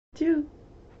you.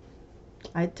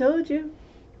 I told you.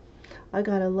 I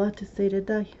got a lot to say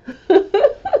today.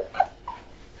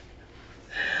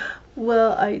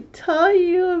 Well, I tell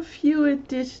you a few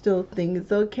additional things,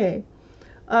 okay?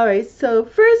 Alright, so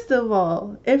first of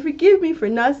all, and forgive me for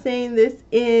not saying this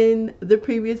in the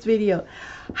previous video.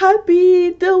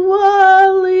 Happy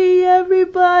Diwali,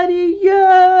 everybody!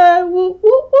 Yeah! Woo, woo, woo,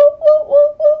 woo,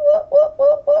 woo, woo, woo,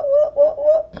 woo, woo, woo,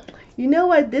 woo. You know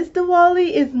why this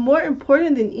Diwali is more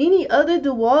important than any other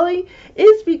Diwali?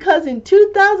 It's because in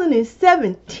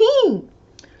 2017,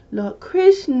 Lord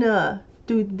Krishna,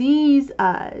 through these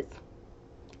eyes,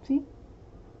 see?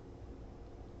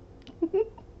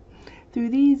 Through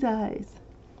these eyes,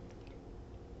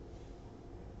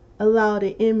 allowed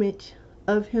an image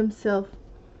of himself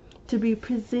to be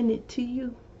presented to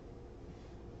you.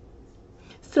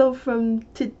 So from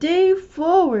today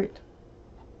forward,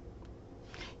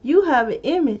 you have an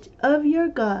image of your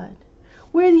God.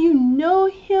 Whether you know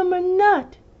him or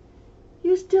not,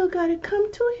 you still got to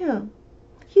come to him.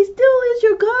 He still is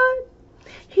your God.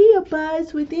 He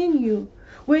abides within you.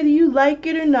 Whether you like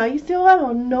it or not. You say, oh, I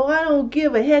don't know. I don't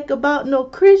give a heck about no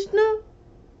Krishna.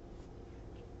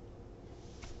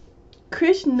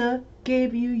 Krishna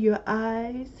gave you your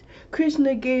eyes.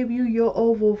 Krishna gave you your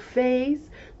oval face.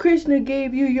 Krishna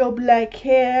gave you your black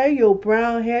hair, your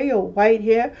brown hair, your white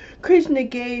hair. Krishna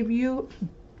gave you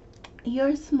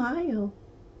your smile.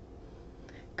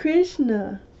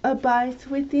 Krishna abides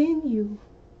within you.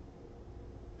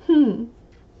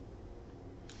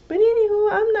 But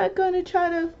anywho, I'm not going to try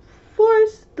to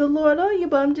force the Lord on you,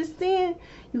 but I'm just saying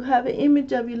you have an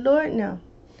image of your Lord now.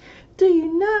 Do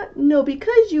you not know,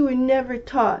 because you were never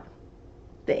taught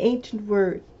the ancient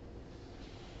word,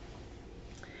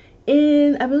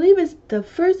 in, I believe it's the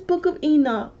first book of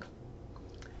Enoch,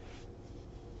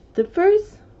 I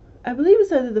believe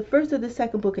it's either the first or the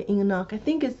second book of Enoch, I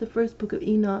think it's the first book of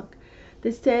Enoch,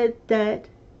 that said that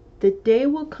the day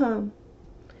will come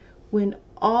when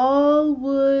all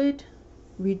would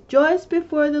rejoice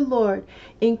before the Lord,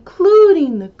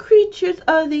 including the creatures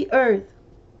of the earth.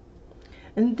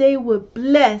 And they would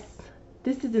bless,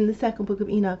 this is in the second book of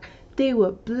Enoch, they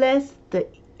would bless the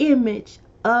image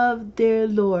of their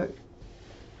Lord.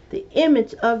 The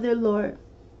image of their Lord.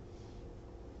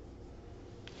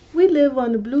 We live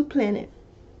on the blue planet.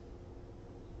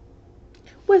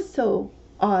 What's so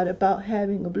odd about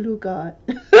having a blue God?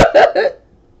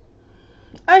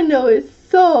 I know it's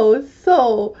so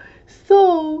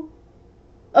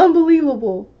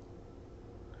unbelievable.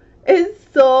 It's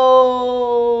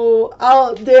so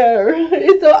out there.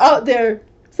 It's so out there.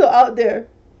 So out there.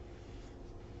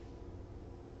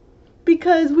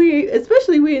 Because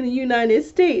especially we in the United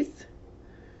States,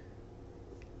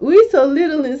 we so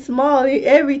little and small,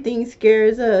 everything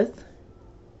scares us.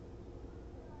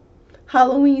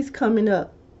 Halloween's coming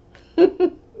up.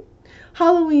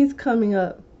 Halloween's coming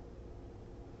up.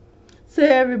 So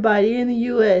everybody in the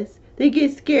U.S., they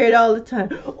get scared all the time.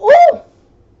 Oh!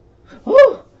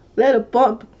 Oh! Let a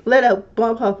bump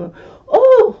happen.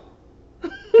 Oh!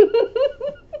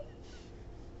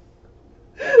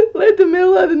 Let the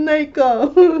middle of the night go.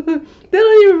 They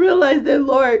don't even realize that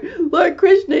Lord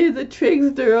Krishna is a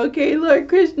trickster, okay? Lord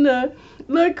Krishna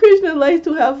likes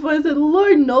to have fun. So the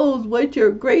Lord knows what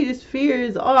your greatest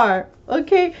fears are,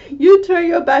 okay? You turn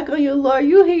your back on your Lord.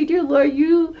 You hate your Lord.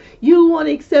 You want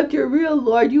to accept your real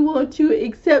Lord. You want to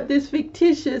accept this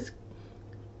fictitious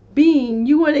being.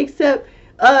 You want to accept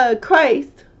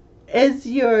Christ as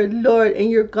your Lord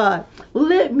and your God.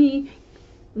 Let me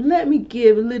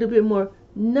give a little bit more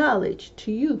knowledge to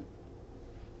you.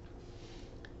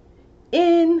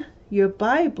 In your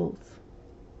Bibles,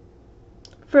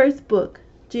 first book,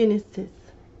 Genesis,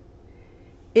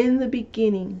 in the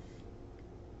beginning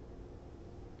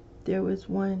there was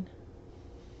one.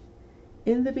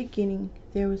 In the beginning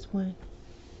there was one.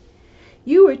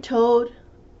 You were told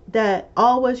that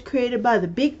all was created by the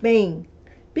Big Bang.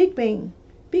 Big Bang.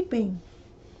 Big Bang.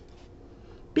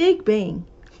 Big Bang.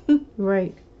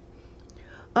 Right.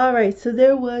 Alright, so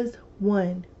there was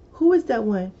one. Who was that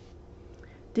one?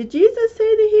 Did Jesus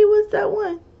say that he was that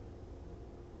one?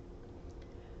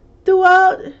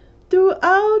 Throughout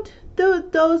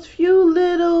those few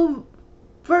little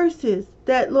verses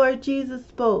that Lord Jesus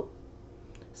spoke,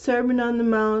 Sermon on the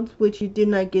Mount, which you did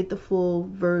not get the full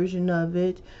version of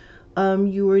it.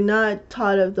 You were not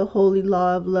taught of the holy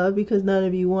law of love because none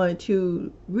of you wanted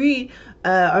to read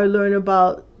or learn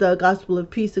about the gospel of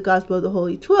peace, the gospel of the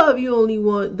Holy 12. You only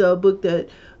want the book that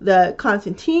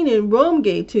Constantine in Rome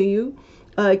gave to you,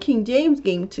 King James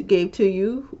gave to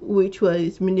you, which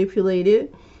was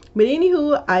manipulated. But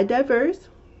anywho, I diverse.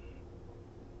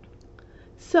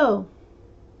 So,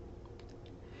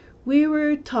 We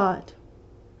were taught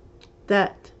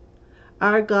that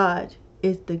our God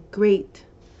is the great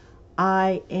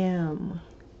I am.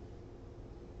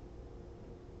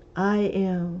 I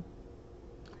am.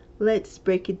 Let's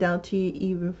break it down to you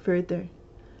even further.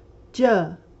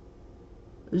 Jehovah.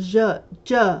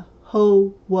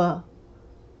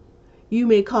 You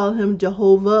may call him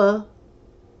Jehovah.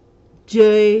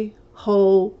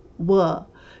 Jehovah.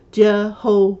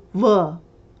 Jehovah.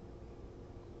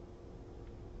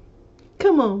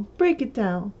 Come on, break it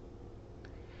down.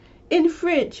 In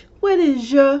French, what is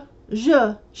je?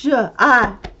 I,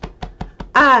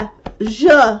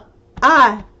 je,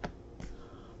 I.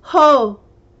 Ho,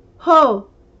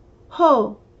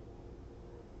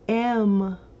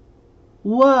 am.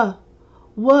 Wa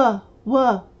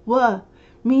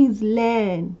means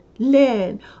land,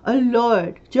 a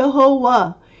Lord,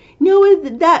 Jehovah. You know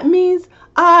what that means?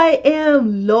 I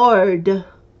am Lord.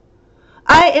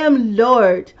 I am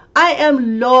Lord. I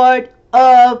am Lord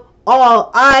of all.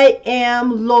 I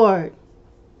am Lord.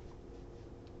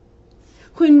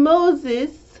 When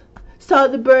Moses saw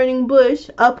the burning bush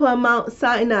up on Mount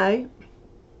Sinai,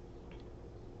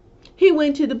 he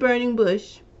went to the burning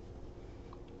bush,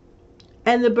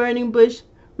 and the burning bush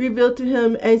revealed to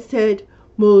him and said,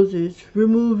 Moses,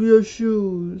 remove your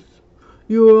shoes.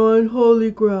 You are on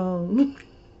holy ground.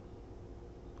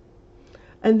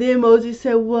 And then Moses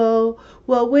said, well,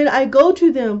 when I go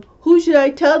to them, who should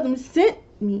I tell them sent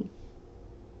me?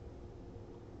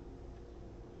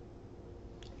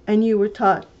 And you were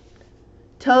taught,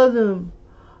 tell them,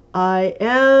 I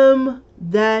am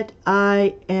that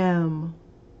I am.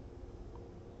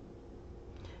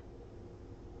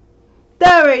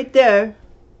 That right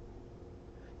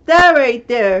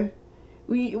there.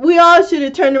 We all should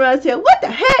have turned around and said, what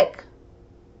the heck?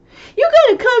 You're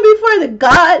going to come before the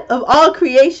God of all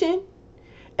creation,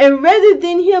 and rather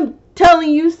than him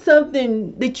telling you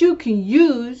something that you can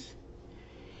use,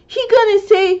 he going to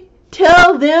say,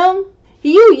 tell them,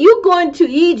 you going to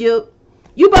Egypt,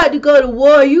 you about to go to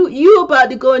war, you about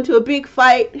to go into a big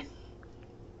fight,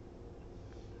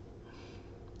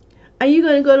 and you're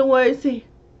going to go to war and say,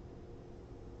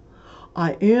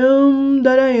 I am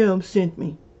that I am sent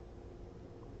me.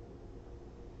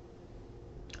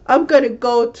 I'm going to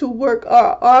go to work,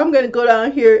 or I'm going to go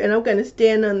down here and I'm going to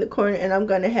stand on the corner and I'm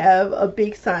going to have a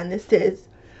big sign that says,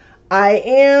 I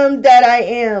am that I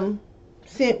am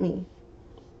sent me.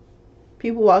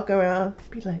 People walk around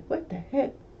be like, what the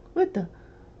heck? What the?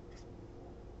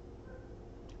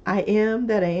 I am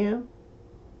that I am.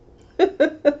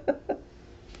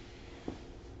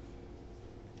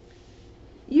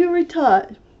 You were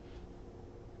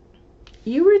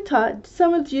taught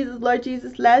some of Lord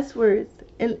Jesus' last words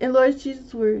and Lord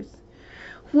Jesus' words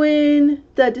when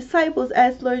the disciples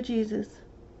asked Lord Jesus,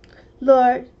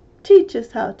 Lord, teach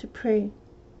us how to pray.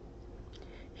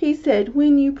 He said,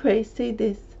 when you pray, say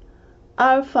this,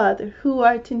 Our Father, who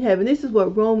art in heaven. This is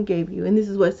what Rome gave you, and this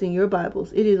is what's in your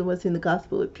Bibles. It isn't what's in the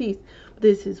Gospel of Peace.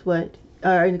 This is what,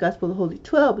 or in the Gospel of the Holy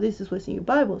 12, but this is what's in your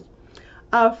Bibles.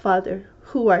 Our Father,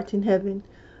 who art in heaven,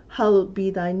 hallowed be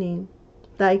thy name.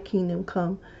 Thy kingdom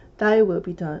come, thy will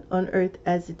be done, on earth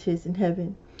as it is in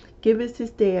heaven. Give us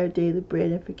this day our daily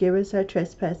bread, and forgive us our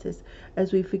trespasses,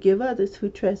 as we forgive others who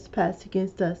trespass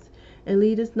against us. And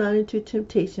lead us not into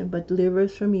temptation, but deliver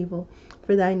us from evil.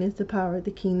 For thine is the power,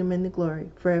 the kingdom, and the glory,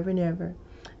 forever and ever.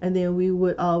 And then we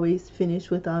would always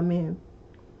finish with Amen.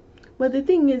 But the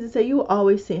thing is that you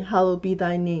always say, hallowed be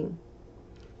thy name.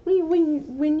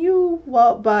 When you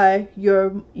walk by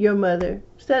your mother,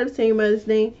 instead of saying your mother's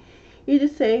name, you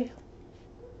just say,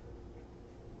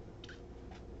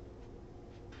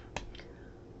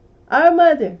 Our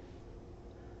mother,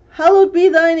 hallowed be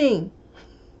thy name.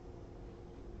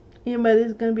 Your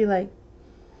mother's gonna be like,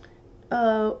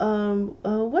 what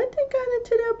they got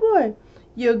into that boy?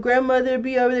 Your grandmother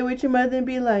be over there with your mother and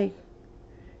be like,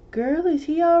 girl, is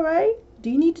he all right? Do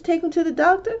you need to take him to the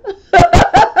doctor?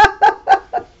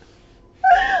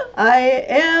 I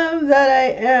am that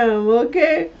I am,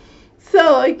 okay?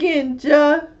 So again,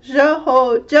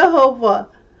 Jehovah,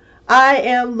 I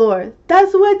am Lord.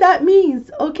 That's what that means,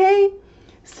 okay?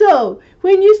 So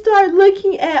when you start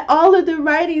looking at all of the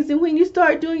writings and when you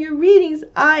start doing your readings,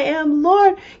 I am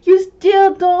Lord, you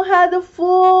still don't have the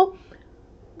full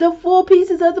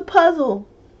pieces of the puzzle.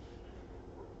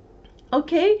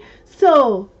 Okay?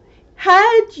 So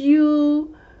had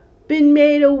you been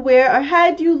made aware, or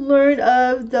had you learned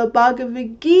of the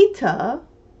Bhagavad Gita,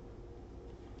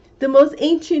 the most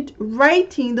ancient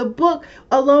writing, the book,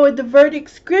 along with the Vedic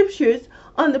scriptures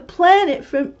on the planet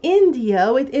from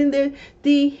India, within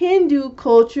the Hindu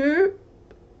culture,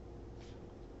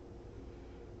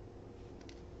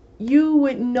 you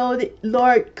would know that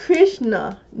Lord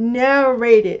Krishna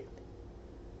narrated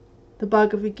the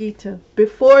Bhagavad Gita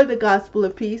before the Gospel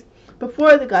of Peace,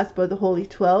 before the Gospel of the Holy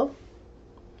 12.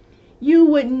 You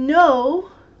would know,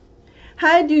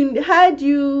 had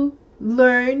you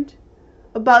learned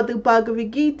about the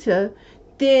Bhagavad Gita,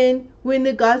 then when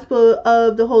the Gospel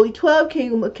of the Holy 12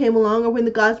 came along, or when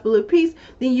the Gospel of Peace,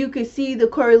 then you could see the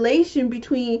correlation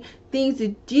between things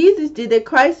that Jesus did, that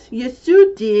Christ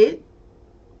Yeshua did,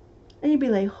 and you'd be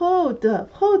like, hold up.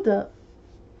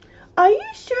 Are you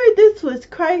sure this was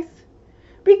Christ?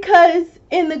 Because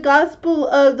in the Gospel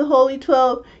of the Holy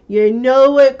 12, you know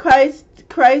what Christ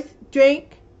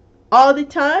drank all the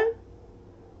time?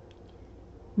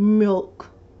 Milk.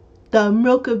 The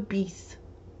milk of beasts.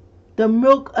 The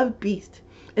milk of beasts.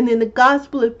 And in the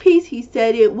Gospel of Peace, he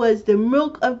said it was the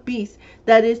milk of beasts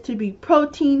that is to be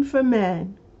protein for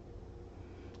man.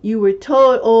 You were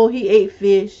told, oh, he ate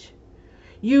fish.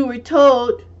 You were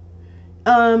told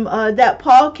that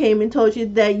Paul came and told you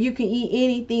that you can eat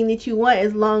anything that you want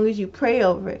as long as you pray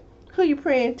over it. Who are you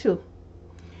praying to?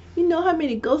 You know how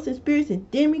many ghosts and spirits and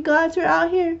demigods are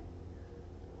out here?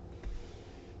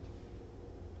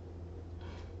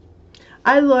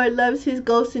 Our Lord loves his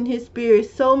ghosts and his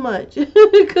spirits so much.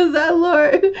 Because our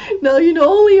Lord,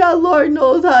 only our Lord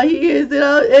knows how he is.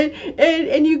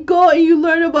 And you go and you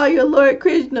learn about your Lord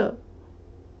Krishna.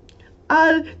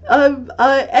 At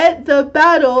the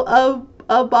battle of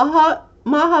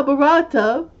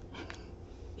Mahabharata,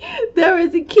 there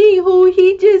was a king who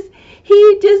he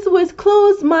just was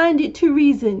closed-minded to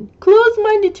reason.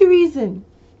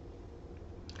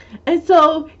 And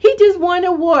so he just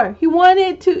wanted war. He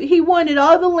wanted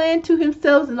all the land to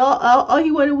himself, and all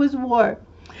he wanted was war.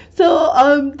 So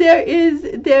there is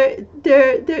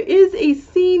a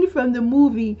scene from the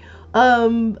movie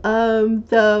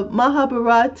the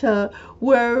Mahabharata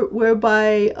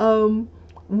whereby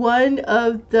one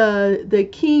of the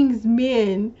king's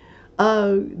men,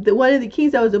 one of the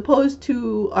kings that was opposed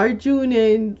to Arjuna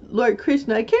and Lord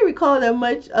Krishna. I can't recall that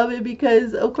much of it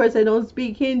because, of course, I don't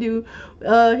speak Hindi.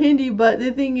 But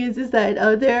the thing is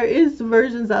that there is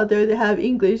versions out there that have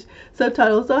English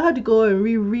subtitles, so I have to go and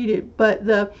reread it,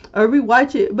 or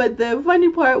rewatch it. But the funny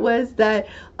part was that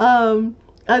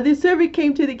the servant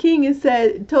came to the king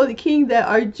and told the king that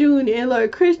Arjuna and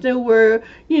Lord Krishna were,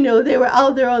 they were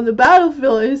out there on the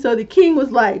battlefield, and so the king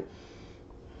was like.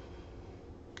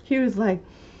 He was like,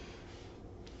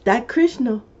 that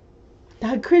Krishna,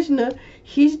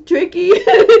 he's tricky.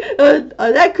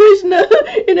 That Krishna,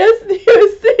 and he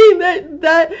was saying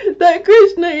that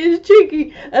Krishna is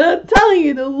tricky. And I'm telling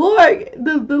you, the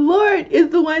Lord is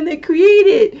the one that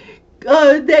created,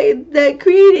 that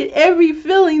created every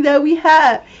feeling that we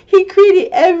have. He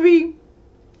created every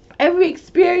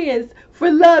experience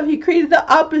for love. He created the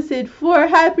opposite for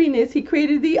happiness. He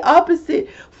created the opposite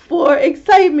for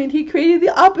excitement. He created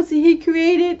the opposite. He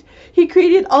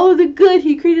created all of the good.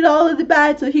 He created all of the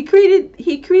bad. So he created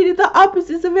the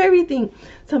opposites of everything.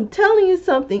 So I'm telling you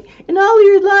something. In all of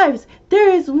your lives, there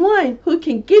is one who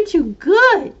can get you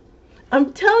good.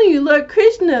 I'm telling you, Lord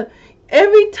Krishna,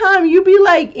 every time you be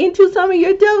like into some of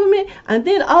your devilment, and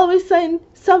then all of a sudden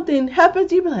something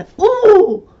happens, you be like,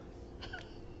 ooh,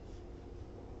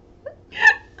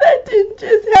 that didn't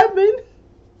just happen.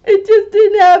 It just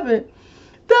didn't happen.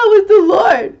 That was the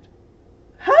Lord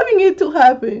having it to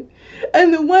happen.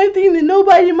 And the one thing that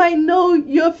nobody might know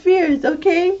your fears,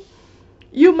 okay?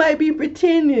 You might be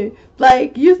pretending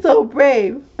like you're so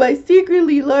brave, but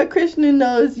secretly Lord Krishna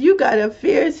knows you got a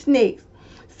fear of snakes.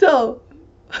 So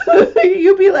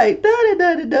you'll be like da da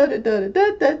da da da da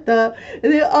da da da,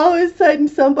 and then all of a sudden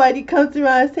somebody comes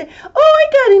around and say, "Oh, I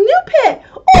got a new pet.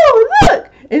 Oh, look!"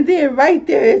 And then right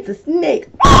there is a snake.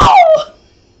 Oh!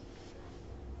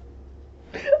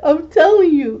 I'm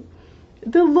telling you,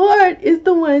 the Lord is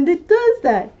the one that does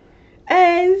that.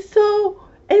 And so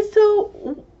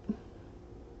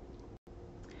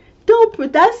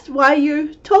that's why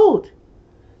you're told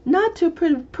not to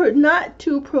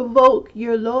provoke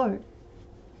your Lord.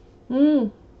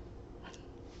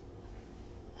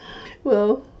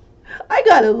 Well, I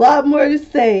got a lot more to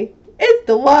say. It's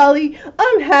Diwali.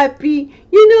 I'm happy.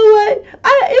 You know what?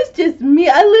 It's just me.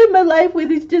 I live my life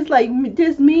with it's just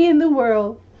me in the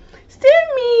world.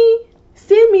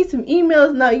 Send me some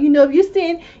emails now. If you're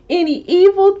saying any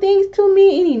evil things to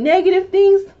me, any negative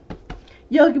things,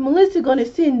 Yogi Melissa gonna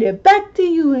send it back to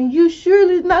you, and you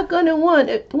surely not gonna want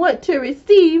to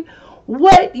receive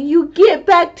what you get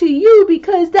back to you,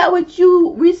 because that what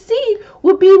you receive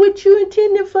will be what you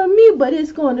intended for me, but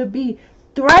it's gonna be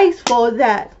thrice for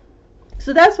that.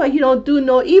 So that's why you don't do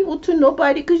no evil to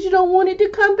nobody, because you don't want it to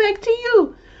come back to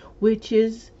you, which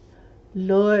is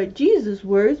Lord Jesus'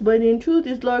 words, but in truth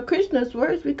it's Lord Krishna's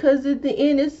words, because at the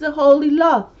end it's the holy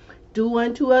law. Do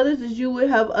unto others as you would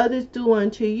have others do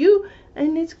unto you,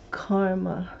 and it's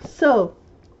karma. So,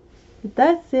 with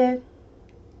that said,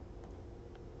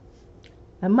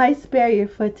 I might spare you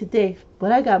for today,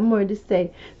 but I got more to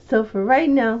say. So for right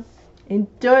now,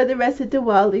 enjoy the rest of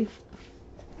Diwali.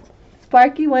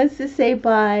 Sparky wants to say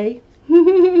bye.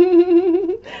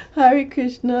 Hare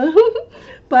Krishna.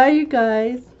 Bye, you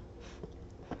guys.